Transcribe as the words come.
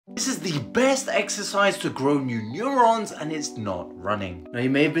This is the best exercise to grow new neurons, and it's not running. Now, you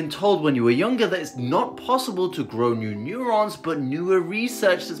may have been told when you were younger that it's not possible to grow new neurons, but newer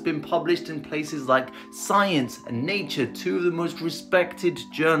research that's been published in places like Science and Nature, two of the most respected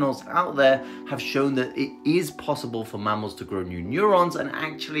journals out there, have shown that it is possible for mammals to grow new neurons, and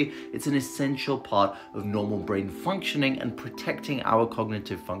actually it's an essential part of normal brain functioning and protecting our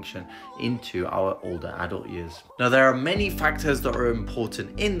cognitive function into our older adult years. Now, there are many factors that are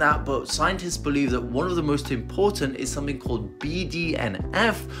important in that, but scientists believe that one of the most important is something called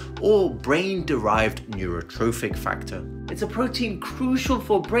BDNF, or brain-derived neurotrophic factor. It's a protein crucial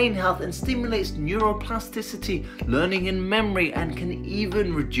for brain health and stimulates neuroplasticity, learning and memory, and can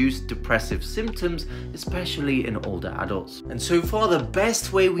even reduce depressive symptoms, especially in older adults. And so far, the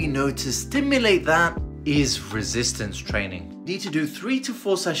best way we know to stimulate that is resistance training. You need to do 3 to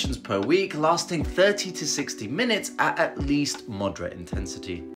 4 sessions per week, lasting 30 to 60 minutes at least moderate intensity.